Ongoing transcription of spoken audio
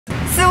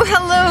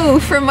Hello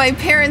from my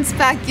parents'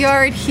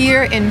 backyard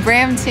here in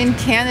Brampton,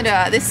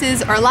 Canada. This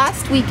is our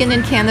last weekend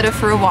in Canada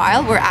for a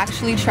while. We're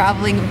actually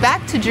traveling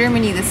back to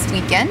Germany this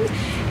weekend,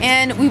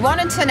 and we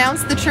wanted to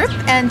announce the trip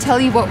and tell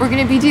you what we're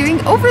going to be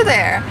doing over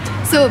there.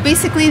 So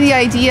basically the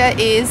idea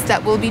is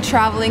that we'll be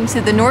traveling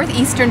to the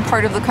northeastern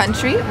part of the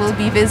country. We'll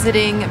be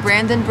visiting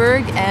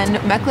Brandenburg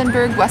and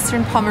Mecklenburg,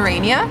 Western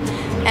Pomerania.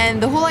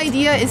 And the whole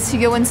idea is to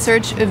go in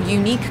search of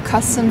unique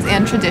customs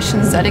and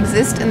traditions that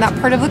exist in that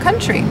part of the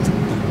country.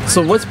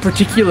 So what's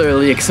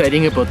particularly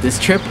exciting about this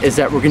trip is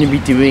that we're going to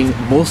be doing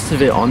most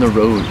of it on the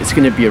road. It's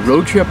going to be a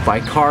road trip by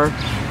car.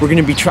 We're going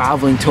to be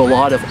traveling to a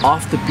lot of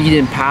off the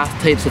beaten path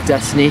types of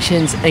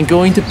destinations and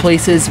going to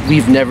places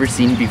we've never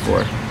seen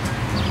before.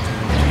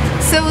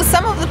 So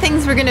some of the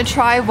things we're going to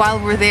try while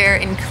we're there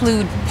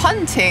include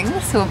punting.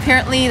 So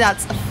apparently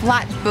that's a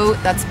flat boat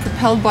that's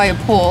propelled by a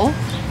pole.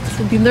 So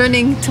we'll be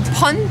learning to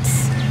punt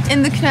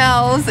in the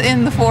canals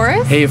in the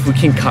forest. Hey, if we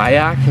can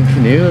kayak and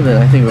canoe,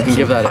 then I think we can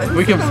give that a,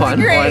 we can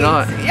punt. Why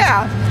not?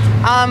 Yeah.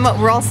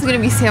 We're also going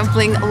to be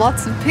sampling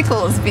lots of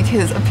pickles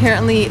because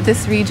apparently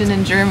this region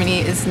in Germany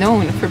is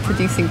known for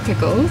producing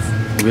pickles.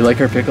 We like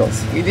our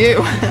pickles. We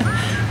do.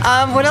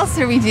 What else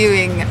are we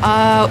doing?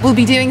 We'll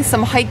be doing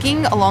some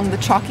hiking along the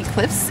chalky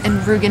cliffs in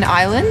Rügen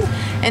Island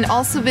and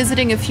also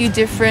visiting a few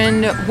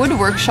different wood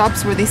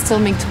workshops where they still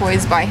make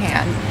toys by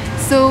hand.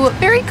 So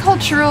very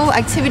cultural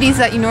activities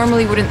that you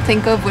normally wouldn't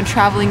think of when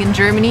traveling in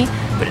Germany,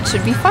 but it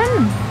should be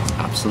fun.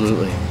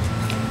 Absolutely.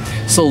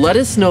 So let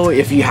us know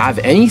if you have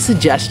any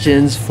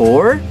suggestions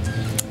for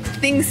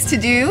things to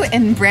do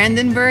in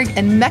Brandenburg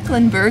and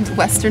Mecklenburg,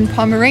 Western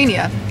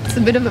Pomerania. It's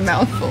a bit of a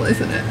mouthful,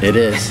 isn't it? It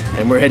is,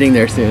 and we're heading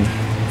there soon.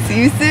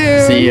 See you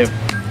soon. See you.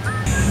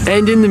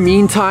 And in the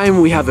meantime,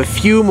 we have a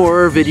few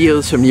more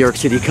videos from New York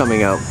City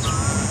coming out.